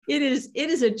It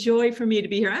is a joy for me to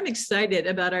be here. I'm excited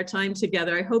about our time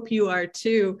together. I hope you are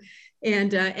too.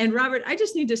 And Robert, I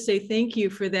just need to say thank you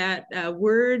for that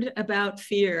word about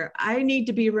fear. I need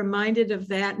to be reminded of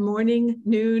that morning,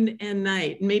 noon, and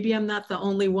night. Maybe I'm not the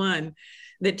only one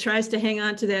that tries to hang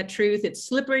on to that truth. It's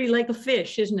slippery like a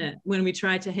fish, isn't it? When we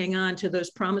try to hang on to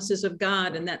those promises of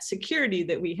God and that security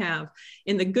that we have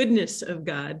in the goodness of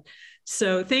God.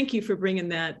 So thank you for bringing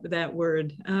that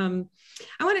word.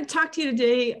 I want to talk to you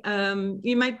today.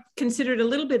 You might consider it a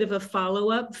little bit of a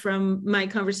follow-up from my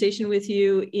conversation with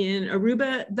you in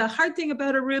Aruba. The hard thing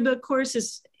about Aruba, of course,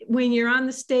 is when you're on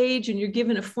the stage and you're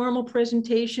given a formal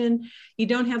presentation, you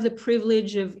don't have the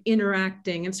privilege of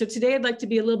interacting. And so today I'd like to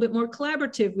be a little bit more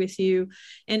collaborative with you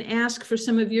and ask for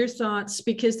some of your thoughts,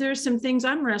 because there are some things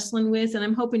I'm wrestling with, and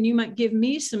I'm hoping you might give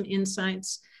me some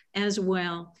insights as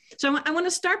well. So I want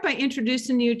to start by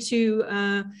introducing you to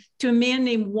a man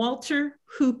named Walter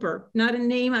Hooper, not a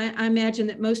name I imagine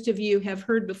that most of you have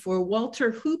heard before.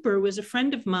 Walter Hooper was a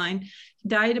friend of mine,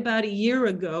 died about a year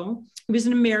ago. He was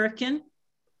an American,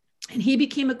 and he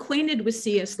became acquainted with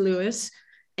C.S. Lewis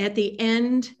at the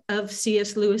end of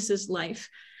C.S. Lewis's life.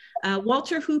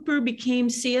 Walter Hooper became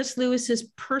C.S. Lewis's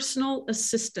personal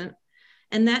assistant.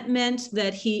 And that meant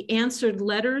that he answered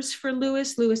letters for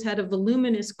Lewis. Lewis had a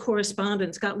voluminous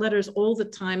correspondence, got letters all the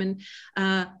time.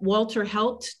 And Walter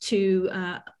helped to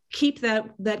keep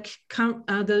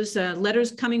those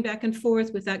letters coming back and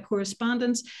forth with that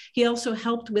correspondence. He also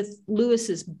helped with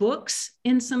Lewis's books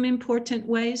in some important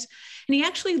ways. And he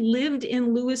actually lived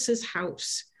in Lewis's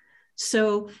house.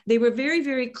 So they were very,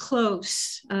 very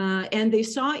close, and they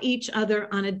saw each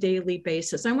other on a daily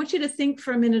basis. I want you to think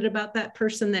for a minute about that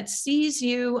person that sees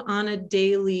you on a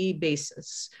daily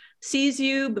basis, sees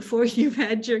you before you've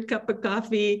had your cup of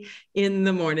coffee in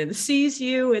the morning, sees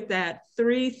you at that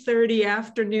 3:30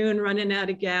 afternoon running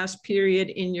out of gas period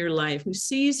in your life, who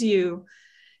sees you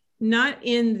not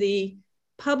in the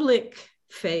public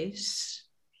face,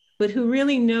 but who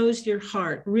really knows your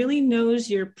heart, really knows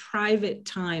your private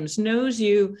times, knows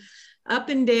you up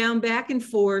and down, back and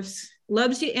forth,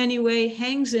 loves you anyway,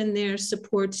 hangs in there,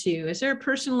 supports you. Is there a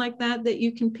person like that that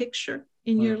you can picture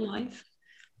in your life?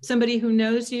 Somebody who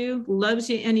knows you,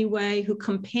 loves you anyway, who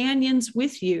companions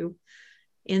with you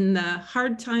in the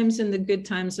hard times and the good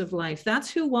times of life.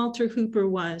 That's who Walter Hooper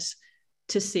was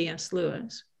to C.S.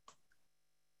 Lewis.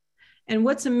 And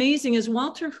what's amazing is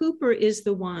Walter Hooper is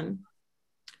the one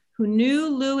who knew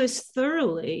Lewis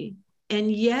thoroughly, and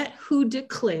yet who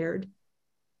declared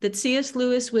that C.S.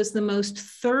 Lewis was the most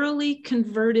thoroughly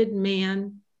converted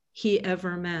man he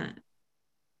ever met.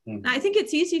 Mm-hmm. Now, I think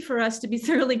it's easy for us to be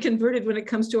thoroughly converted when it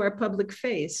comes to our public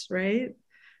face, right?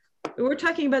 But we're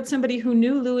talking about somebody who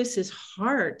knew Lewis's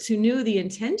heart, who knew the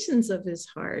intentions of his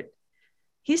heart.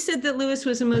 He said that Lewis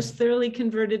was the most thoroughly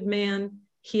converted man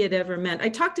he had ever met. I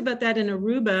talked about that in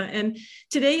Aruba. And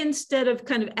today, instead of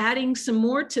kind of adding some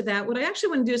more to that, what I actually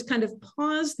want to do is kind of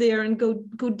pause there and go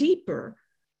deeper,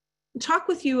 and talk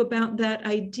with you about that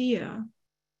idea.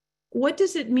 What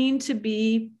does it mean to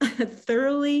be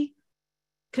thoroughly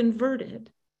converted?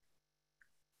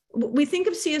 We think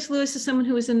of C.S. Lewis as someone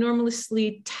who is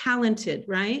enormously talented,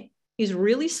 right? He's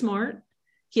really smart.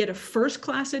 He had a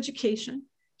first-class education.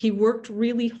 He worked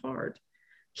really hard.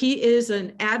 He is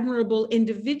an admirable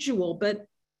individual, but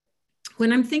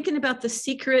when I'm thinking about the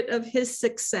secret of his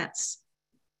success,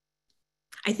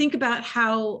 I think about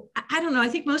how, I don't know, I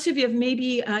think most of you have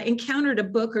maybe encountered a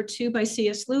book or two by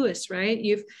C.S. Lewis, right?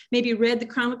 You've maybe read the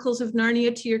Chronicles of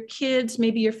Narnia to your kids.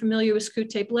 Maybe you're familiar with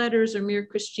Screwtape Letters or Mere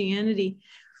Christianity.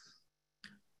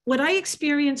 What I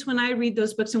experience when I read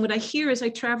those books and what I hear as I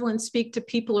travel and speak to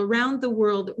people around the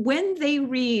world, when they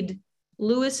read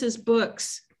Lewis's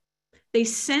books, they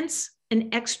sense an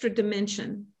extra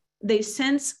dimension. They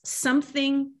sense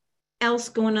something else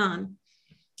going on.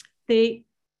 They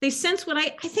sense what I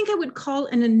think I would call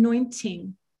an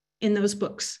anointing in those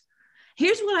books.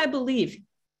 Here's what I believe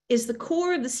is the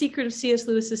core of the secret of C.S.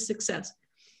 Lewis's success.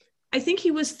 I think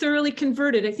he was thoroughly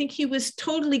converted. I think he was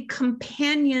totally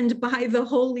companioned by the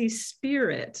Holy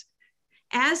Spirit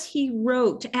as he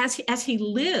wrote, as he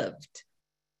lived.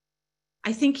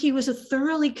 I think he was a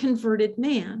thoroughly converted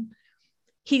man.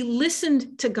 He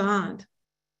listened to God,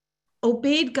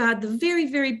 obeyed God the very,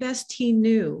 very best he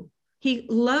knew. He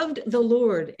loved the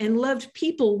Lord and loved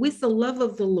people with the love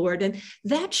of the Lord. And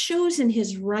that shows in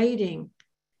his writing,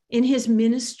 in his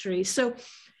ministry. So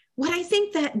what I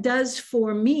think that does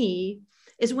for me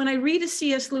is when I read a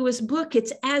C.S. Lewis book,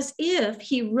 it's as if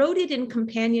he wrote it in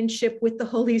companionship with the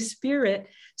Holy Spirit.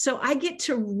 So I get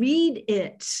to read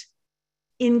it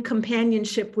in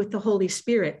companionship with the Holy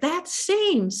Spirit. That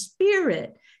same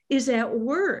Spirit is at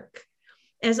work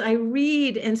as I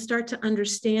read and start to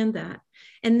understand that.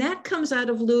 And that comes out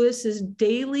of Lewis's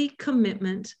daily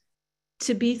commitment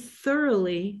to be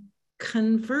thoroughly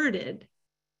converted.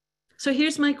 So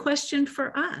here's my question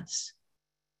for us.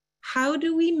 How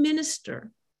do we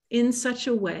minister in such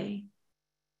a way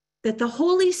that the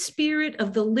Holy Spirit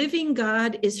of the living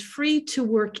God is free to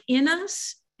work in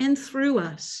us and through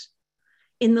us,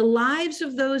 in the lives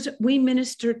of those we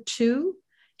minister to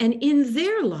and in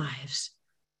their lives?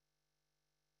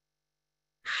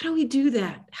 How do we do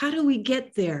that? How do we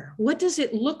get there? What does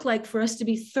it look like for us to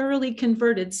be thoroughly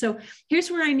converted? So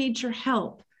here's where I need your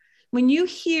help. When you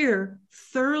hear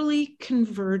thoroughly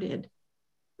converted,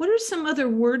 what are some other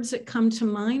words that come to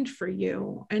mind for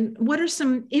you? And what are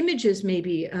some images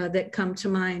maybe that come to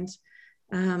mind?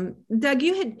 Doug,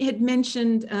 you had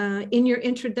mentioned in your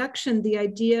introduction the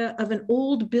idea of an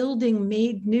old building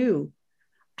made new.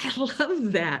 I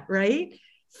love that, right?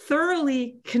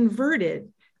 Thoroughly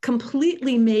converted,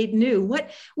 completely made new. What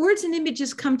words and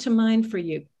images come to mind for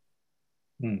you?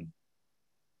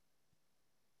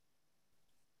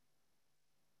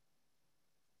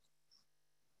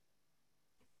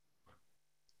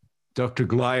 Dr.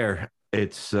 Glyer,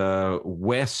 it's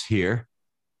Wes here.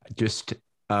 Just,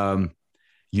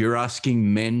 you're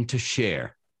asking men to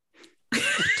share.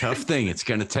 Tough thing. It's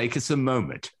going to take us a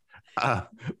moment.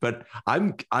 But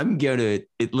I'm going to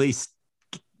at least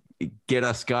get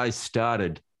us guys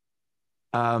started.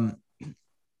 For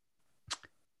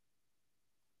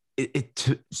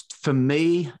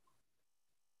me,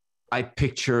 I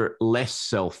picture less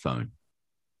cell phone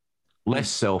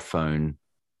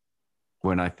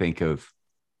when I think of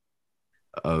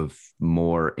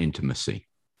more intimacy.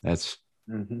 That's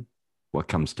what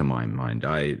comes to my mind.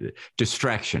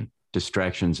 Distractions.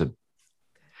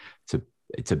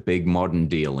 It's a big modern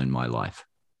deal in my life.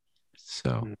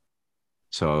 So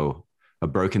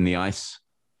I've broken the ice.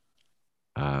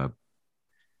 How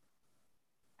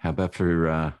about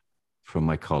for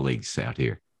my colleagues out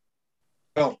here?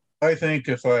 Well, I think,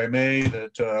 if I may,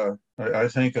 that I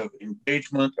think of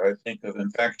engagement, I think of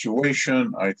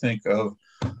infatuation,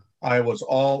 I was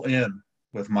all in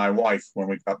with my wife when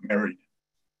we got married.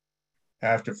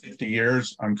 After 50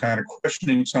 years, I'm kind of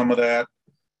questioning some of that,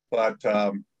 but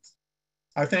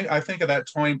I think of that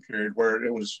time period where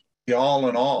it was the all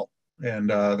in all, and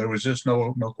there was just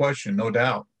no question, no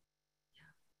doubt.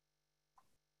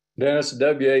 Dennis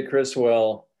W.A.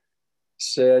 Criswell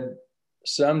said,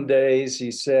 some days,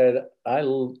 he said, I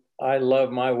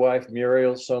love my wife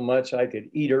Muriel so much I could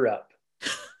eat her up.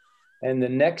 And the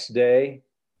next day,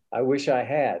 I wish I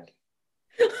had.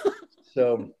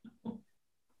 So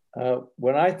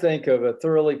when I think of a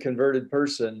thoroughly converted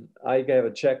person, I have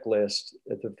a checklist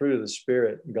at the fruit of the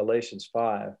Spirit in Galatians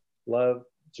 5: love,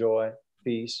 joy,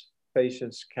 peace,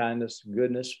 patience, kindness,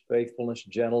 goodness, faithfulness,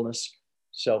 gentleness,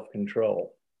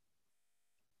 self-control.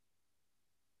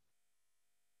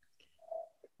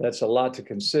 That's a lot to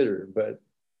consider,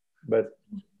 but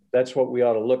that's what we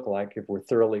ought to look like if we're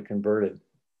thoroughly converted.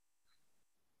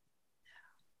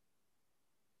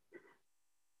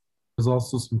 There's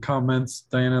also some comments.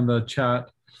 Diana in the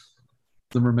chat,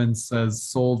 Zimmerman says,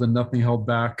 sold and nothing held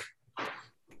back.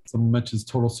 Someone mentions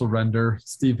total surrender.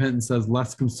 Steve Hinton says,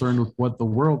 less concerned with what the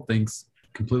world thinks,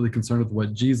 completely concerned with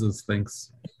what Jesus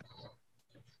thinks.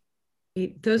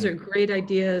 Those are great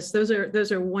ideas. Those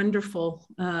are wonderful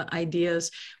ideas.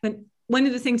 One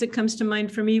of the things that comes to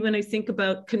mind for me when I think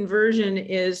about conversion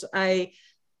is I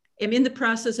am in the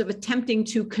process of attempting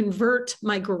to convert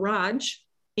my garage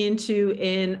into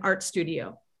an art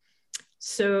studio.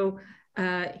 So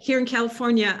here in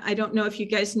California, I don't know if you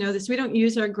guys know this, we don't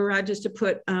use our garages to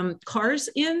put cars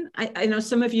in. I know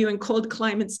some of you in cold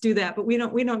climates do that, but we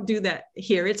don't do that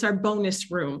here. It's our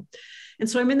bonus room. And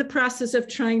so I'm in the process of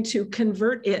trying to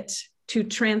convert it, to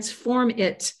transform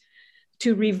it,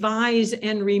 to revise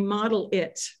and remodel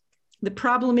it. The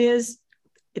problem is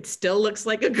it still looks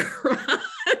like a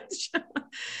garage.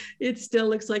 It still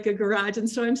looks like a garage. And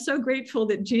so I'm so grateful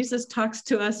that Jesus talks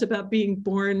to us about being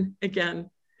born again.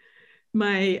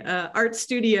 My art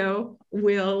studio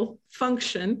will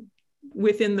function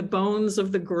within the bones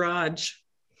of the garage.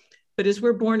 But as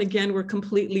we're born again, we're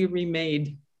completely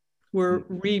remade. We're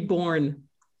reborn.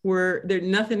 There's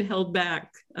nothing held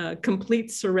back,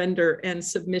 complete surrender and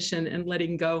submission and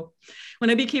letting go. When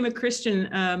I became a Christian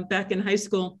back in high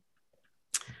school,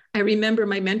 I remember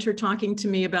my mentor talking to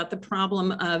me about the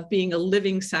problem of being a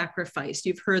living sacrifice.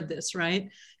 You've heard this, right?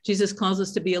 Jesus calls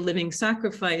us to be a living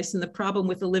sacrifice. And the problem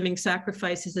with the living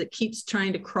sacrifice is it keeps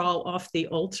trying to crawl off the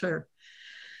altar.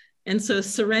 And so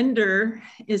surrender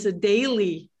is a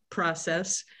daily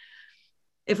process.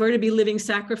 If we're to be living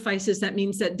sacrifices, that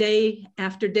means that day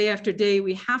after day after day,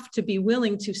 we have to be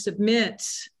willing to submit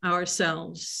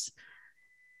ourselves,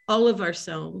 all of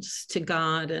ourselves, to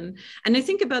God. And I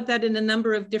think about that in a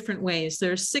number of different ways.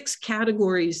 There are 6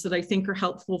 categories that I think are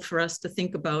helpful for us to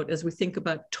think about as we think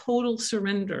about total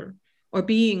surrender, or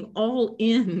being all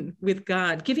in with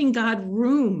God, giving God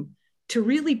room to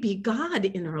really be God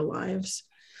in our lives.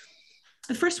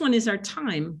 The first one is our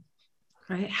time,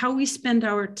 right? How we spend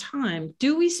our time.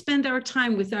 Do we spend our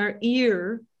time with our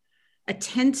ear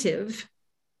attentive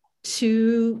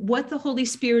to what the Holy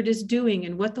Spirit is doing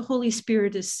and what the Holy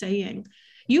Spirit is saying?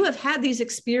 You have had these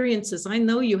experiences, I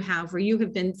know you have, where you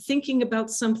have been thinking about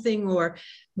something or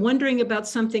wondering about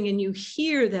something, and you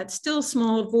hear that still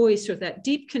small voice or that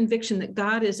deep conviction that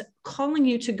God is calling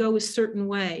you to go a certain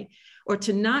way, or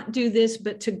to not do this,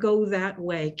 but to go that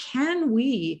way. Can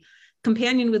we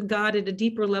companion with God at a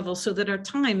deeper level so that our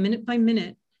time, minute by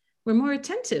minute, we're more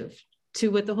attentive to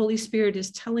what the Holy Spirit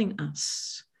is telling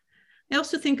us? I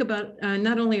also think about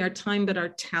not only our time, but our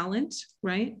talent,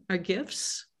 right? Our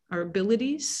gifts, our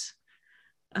abilities.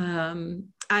 I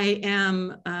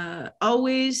am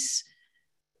always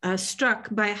struck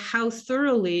by how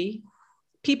thoroughly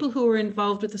people who are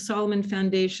involved with the Solomon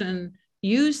Foundation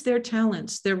use their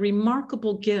talents, their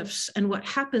remarkable gifts, and what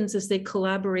happens as they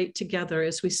collaborate together,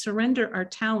 as we surrender our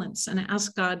talents and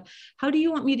ask God, how do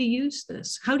you want me to use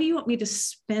this? How do you want me to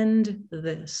spend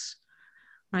this?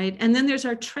 Right? And then there's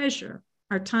our treasure,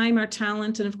 our time, our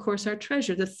talent, and of course our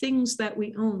treasure, the things that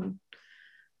we own.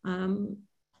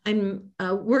 I'm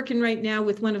working right now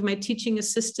with one of my teaching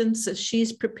assistants as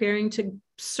she's preparing to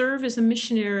serve as a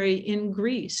missionary in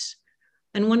Greece.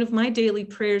 And one of my daily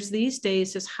prayers these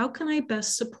days is, how can I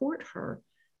best support her?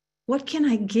 What can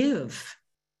I give,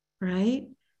 right?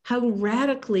 How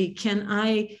radically can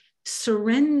I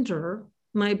surrender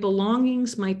my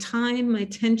belongings, my time, my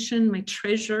attention, my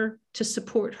treasure to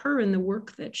support her in the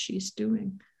work that she's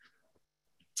doing?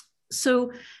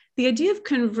 So the idea of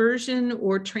conversion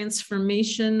or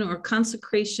transformation or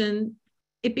consecration,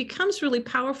 it becomes really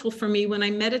powerful for me when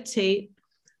I meditate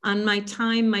on my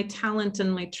time, my talent,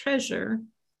 and my treasure.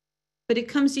 But it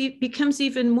becomes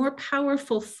even more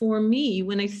powerful for me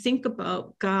when I think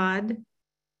about God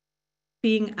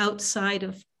being outside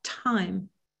of time.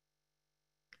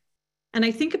 And I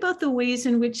think about the ways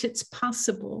in which it's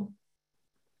possible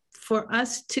for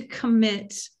us to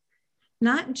commit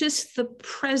not just the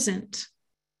present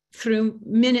through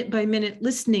minute by minute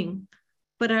listening,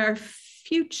 but our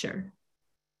future,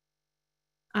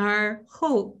 our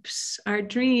hopes, our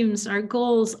dreams, our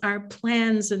goals, our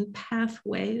plans and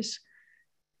pathways.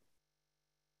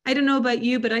 I don't know about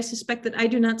you, but I suspect that I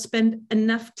do not spend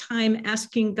enough time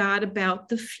asking God about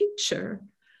the future.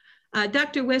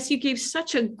 Dr. West, you gave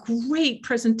such a great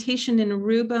presentation in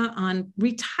Aruba on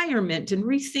retirement and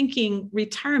rethinking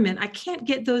retirement. I can't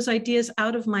get those ideas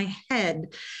out of my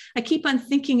head. I keep on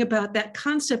thinking about that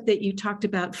concept that you talked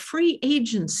about, free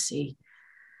agency,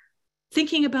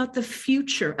 thinking about the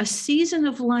future, a season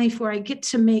of life where I get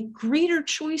to make greater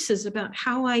choices about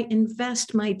how I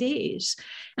invest my days.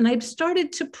 And I've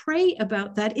started to pray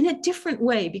about that in a different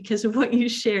way because of what you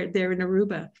shared there in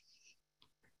Aruba.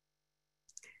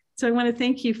 So I want to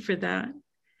thank you for that.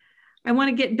 I want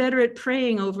to get better at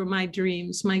praying over my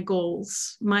dreams, my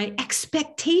goals, my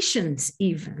expectations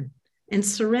even, and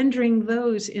surrendering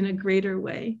those in a greater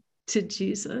way to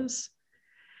Jesus.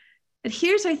 But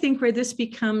here's, I think, where this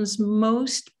becomes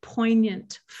most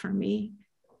poignant for me.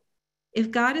 If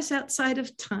God is outside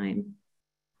of time,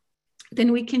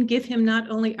 then we can give him not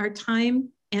only our time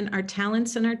and our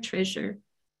talents and our treasure,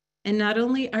 and not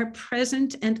only our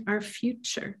present and our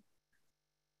future,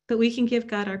 but we can give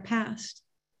God our past.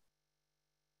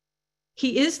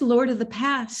 He is Lord of the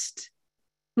past.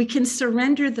 We can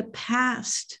surrender the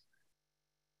past,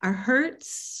 our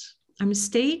hurts, our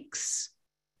mistakes,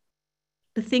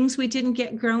 the things we didn't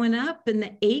get growing up and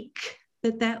the ache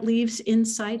that leaves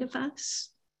inside of us,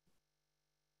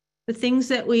 the things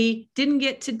that we didn't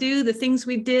get to do, the things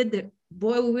we did that,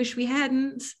 boy, we wish we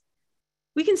hadn't.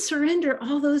 We can surrender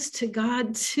all those to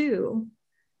God too.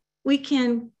 We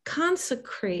can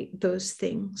consecrate those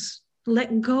things,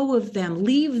 let go of them,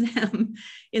 leave them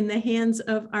in the hands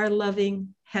of our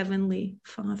loving Heavenly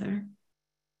Father.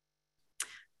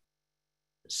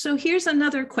 So here's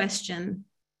another question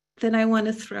that I want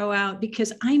to throw out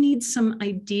because I need some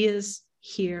ideas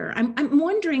here. I'm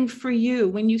wondering for you,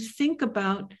 when you think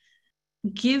about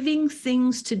giving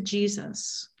things to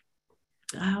Jesus,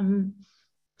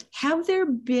 have there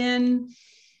been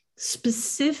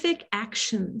specific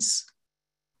actions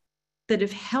that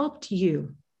have helped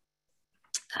you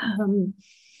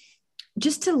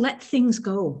just to let things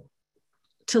go,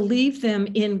 to leave them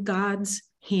in God's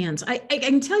hands. I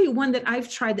can tell you one that I've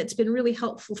tried that's been really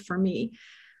helpful for me.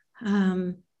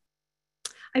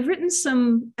 I've written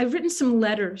some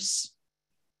letters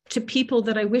to people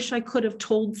that I wish I could have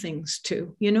told things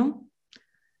to,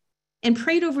 and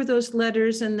prayed over those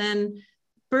letters, and then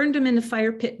burned them in the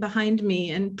fire pit behind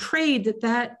me, and prayed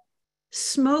that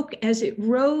smoke as it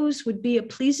rose would be a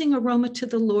pleasing aroma to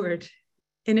the Lord,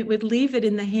 and it would leave it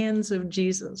in the hands of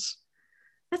Jesus.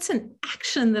 That's an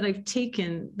action that I've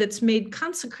taken that's made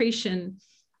consecration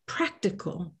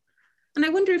practical. And I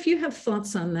wonder if you have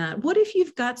thoughts on that. What if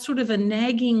you've got sort of a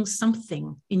nagging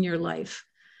something in your life?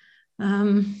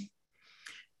 Or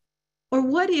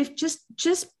what if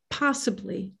just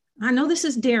possibly, I know this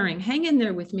is daring, hang in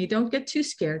there with me, don't get too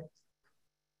scared.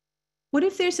 What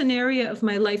if there's an area of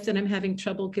my life that I'm having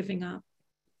trouble giving up?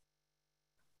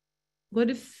 What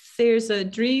if there's a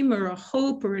dream or a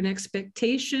hope or an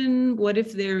expectation? What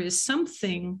if there is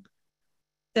something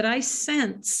that I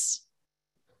sense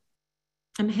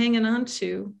I'm hanging on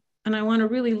to, and I want to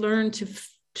really learn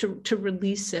to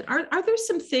release it? Are there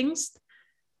some things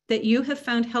that you have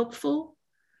found helpful,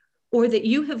 or that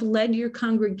you have led your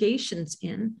congregations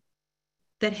in,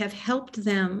 that have helped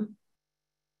them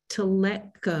to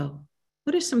let go?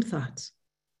 What are some thoughts?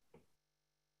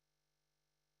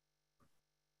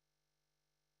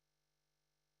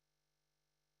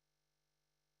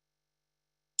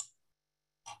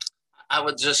 I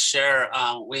would just share,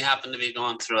 we happen to be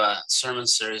going through a sermon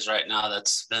series right now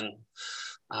that's been,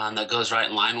 that goes right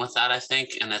in line with that, I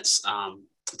think. And it's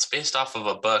based off of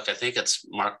a book. I think it's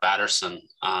Mark Batterson,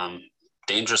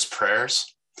 Dangerous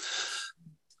Prayers.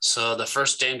 So the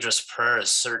first dangerous prayer is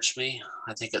search me.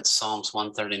 I think it's Psalms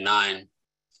 139,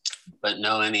 but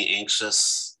know any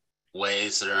anxious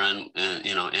ways that are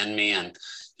in me. And,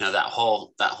 that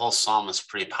whole Psalm is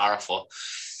pretty powerful.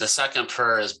 The second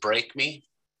prayer is break me.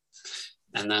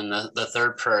 And then the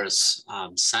third prayer is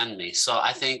send me. So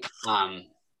I think, I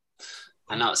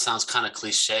know it sounds kind of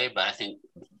cliche, but I think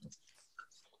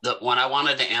when I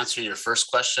wanted to answer your first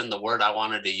question, the word I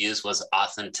wanted to use was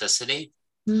authenticity.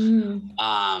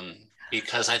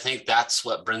 Because I think that's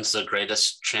what brings the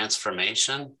greatest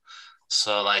transformation.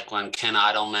 So like when Ken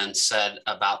Idleman said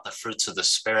about the fruits of the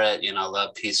Spirit,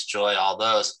 love, peace, joy, all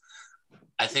those,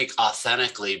 I think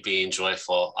authentically being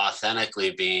joyful, authentically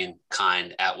being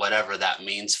kind at whatever that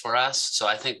means for us. So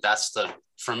I think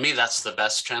for me, that's the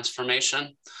best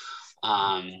transformation.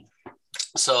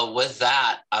 So with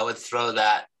that, I would throw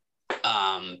that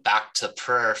back to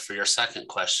prayer for your second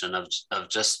question of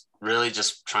just really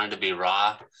just trying to be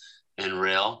raw and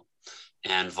real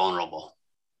and vulnerable.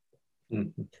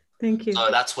 Mm-hmm. Thank you. So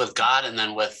that's with God, and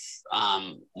then with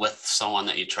someone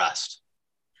that you trust.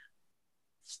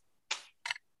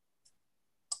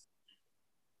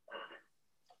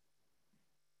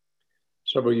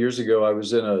 Several years ago, I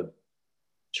was in a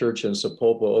church in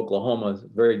Sapulpa, Oklahoma, a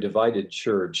very divided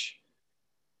church.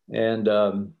 And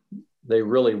they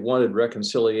really wanted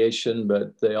reconciliation,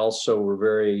 but they also were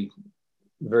very,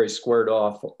 very squared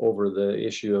off over the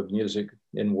issue of music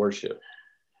in worship.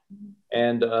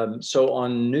 And so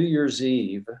on New Year's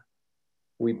Eve,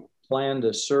 we planned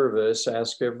a service,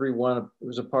 asked everyone who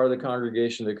was a part of the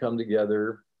congregation to come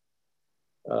together.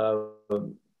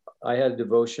 I had a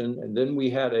devotion, and then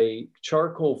we had a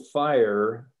charcoal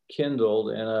fire kindled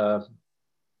in a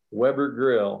Weber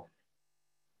grill.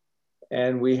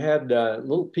 And we had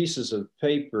little pieces of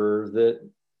paper that,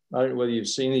 I don't know whether you've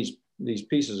seen these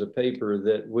pieces of paper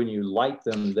that when you light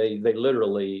them, they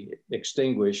literally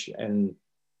extinguish and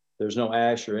there's no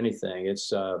ash or anything.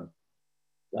 It's, I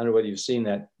don't know whether you've seen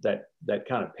that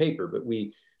kind of paper, but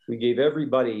we gave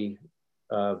everybody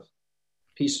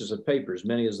pieces of paper, as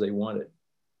many as they wanted,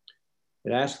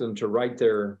 and asked them to write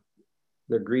their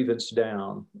grievance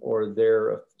down or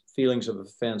their feelings of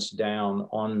offense down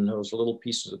on those little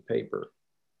pieces of paper.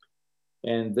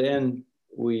 And then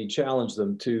we challenged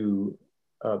them to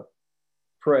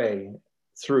pray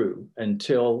through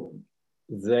until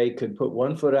they could put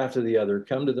one foot after the other,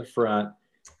 come to the front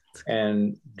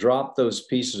and drop those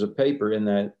pieces of paper in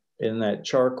that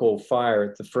charcoal fire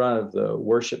at the front of the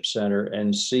worship center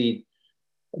and see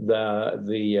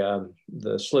the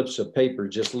slips of paper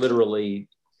just literally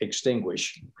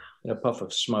extinguish in a puff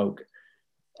of smoke.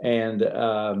 And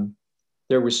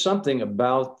there was something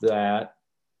about that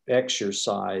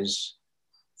exercise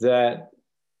that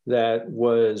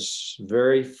was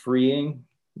very freeing.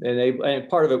 And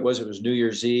part of it was New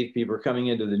Year's Eve. People were coming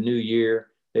into the new year.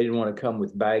 They didn't want to come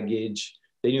with baggage.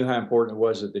 They knew how important it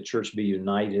was that the church be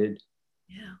united.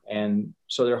 Yeah. And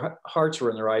so their hearts were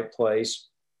in the right place,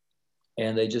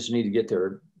 and they just need to get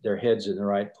their heads in the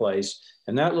right place.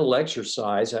 And that little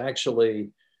exercise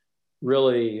actually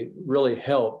really, really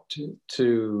helped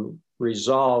to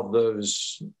resolve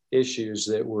those issues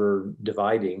that were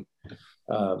dividing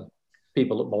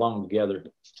people that belong together.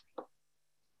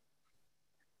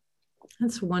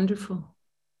 That's wonderful.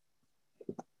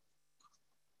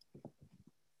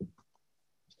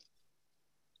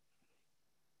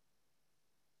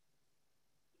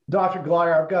 Dr.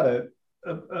 Glyer, I've got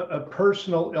a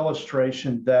personal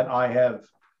illustration that I have,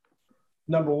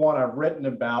 number one, I've written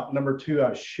about. Number two,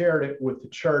 I've shared it with the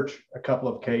church a couple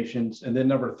of occasions. And then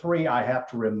number three, I have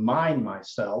to remind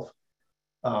myself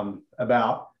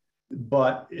about.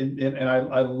 But,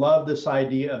 I love this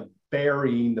idea of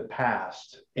burying the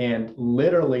past. And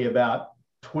literally about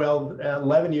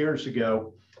 11 years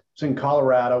ago, I was in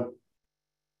Colorado,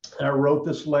 and I wrote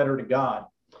this letter to God.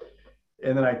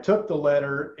 And then I took the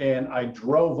letter and I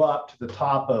drove up to the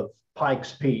top of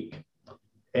Pikes Peak.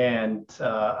 And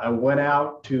I went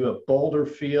out to a boulder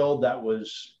field that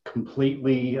was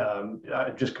completely,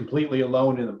 just completely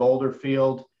alone in the boulder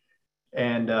field,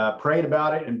 and prayed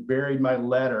about it and buried my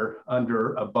letter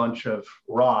under a bunch of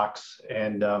rocks,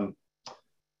 and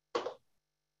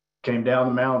came down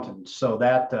the mountain. So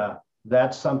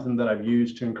that's something that I've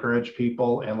used to encourage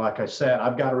people. And like I said,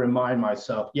 I've got to remind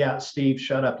myself, yeah, Steve,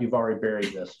 shut up. You've already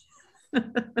buried this.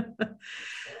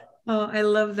 Oh, I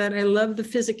love that. I love the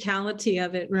physicality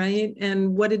of it, right?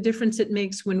 And what a difference it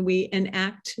makes when we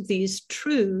enact these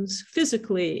truths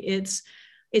physically. It's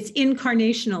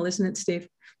incarnational, isn't it, Steve?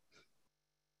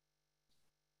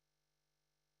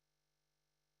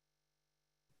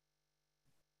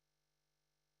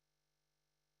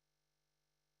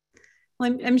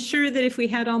 Well, I'm sure that if we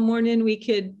had all morning, we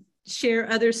could share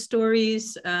other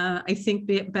stories. I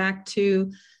think back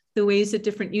to the ways that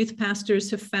different youth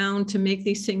pastors have found to make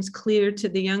these things clear to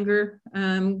the younger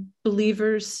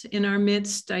believers in our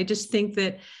midst. I just think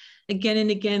that again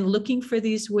and again, looking for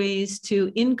these ways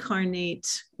to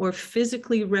incarnate or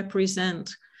physically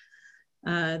represent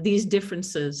these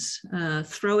differences,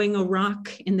 throwing a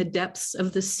rock in the depths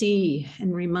of the sea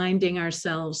and reminding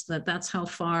ourselves that that's how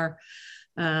far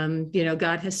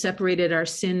God has separated our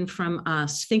sin from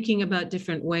us, thinking about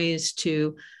different ways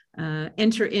to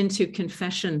enter into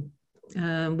confession,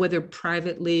 whether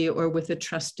privately or with a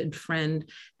trusted friend.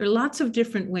 There are lots of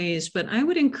different ways, but I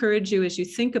would encourage you as you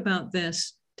think about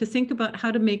this, to think about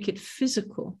how to make it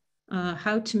physical,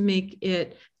 how to make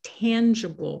it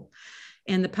tangible,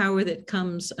 and the power that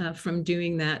comes from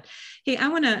doing that. Hey, I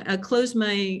want to close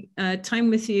my time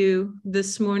with you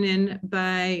this morning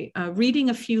by reading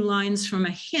a few lines from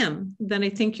a hymn that I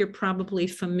think you're probably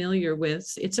familiar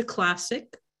with. It's a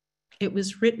classic. It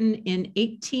was written in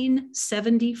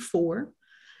 1874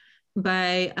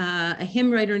 by a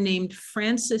hymn writer named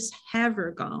Francis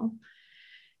Havergal.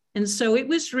 And so it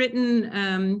was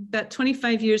written about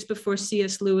 25 years before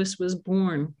C.S. Lewis was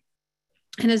born.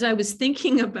 And as I was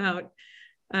thinking about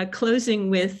closing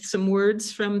with some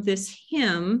words from this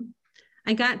hymn,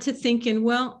 I got to thinking,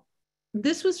 well,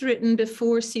 this was written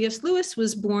before C.S. Lewis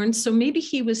was born, so maybe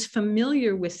he was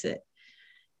familiar with it.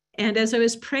 And as I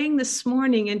was praying this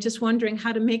morning and just wondering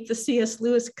how to make the C.S.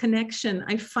 Lewis connection,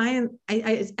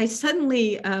 I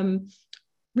suddenly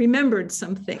remembered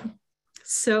something.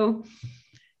 So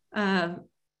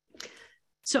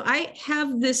I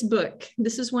have this book.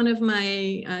 This is one of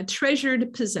my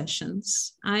treasured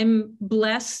possessions. I'm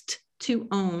blessed to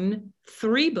own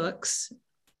 3 books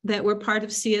that were part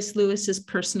of C.S. Lewis's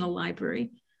personal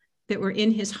library, that were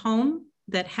in his home,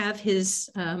 that have his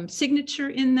signature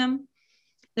in them,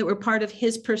 that were part of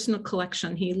his personal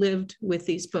collection. He lived with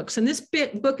these books. And this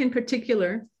book in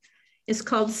particular is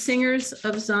called Singers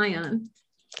of Zion.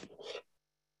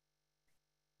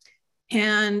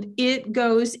 And it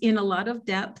goes in a lot of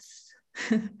depth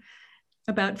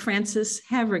about Francis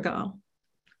Havergal.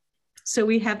 So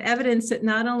we have evidence that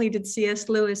not only did C.S.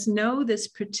 Lewis know this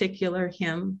particular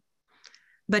hymn,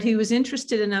 but he was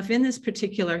interested enough in this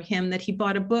particular hymn that he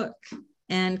bought a book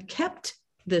and kept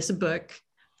this book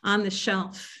on the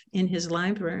shelf in his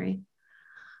library.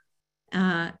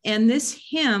 And this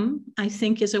hymn, I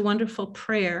think, is a wonderful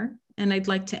prayer. And I'd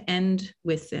like to end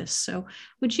with this. So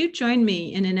would you join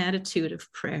me in an attitude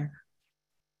of prayer?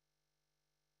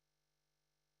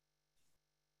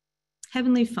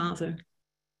 Heavenly Father,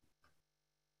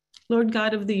 Lord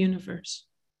God of the universe,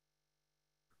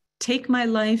 take my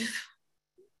life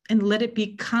and let it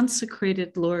be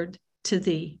consecrated, Lord, to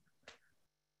thee.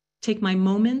 Take my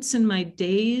moments and my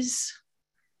days,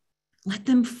 let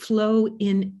them flow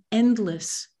in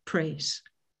endless praise.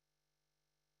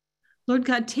 Lord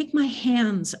God, take my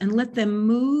hands and let them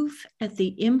move at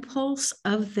the impulse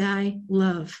of thy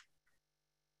love.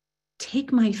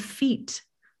 Take my feet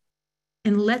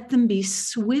and let them be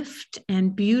swift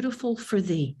and beautiful for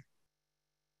thee.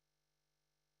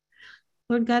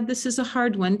 Lord God, this is a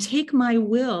hard one. Take my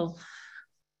will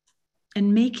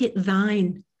and make it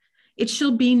thine. It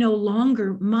shall be no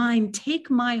longer mine. Take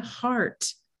my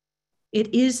heart.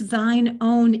 It is thine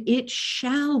own. It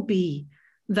shall be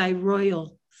thy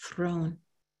royal throne.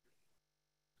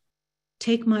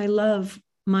 Take my love,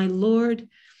 my Lord.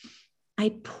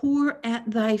 I pour at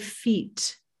thy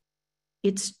feet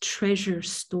its treasure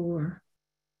store.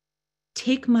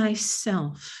 Take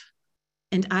myself,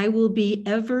 and I will be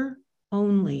ever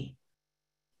only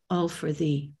all for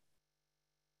thee.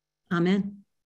 Amen.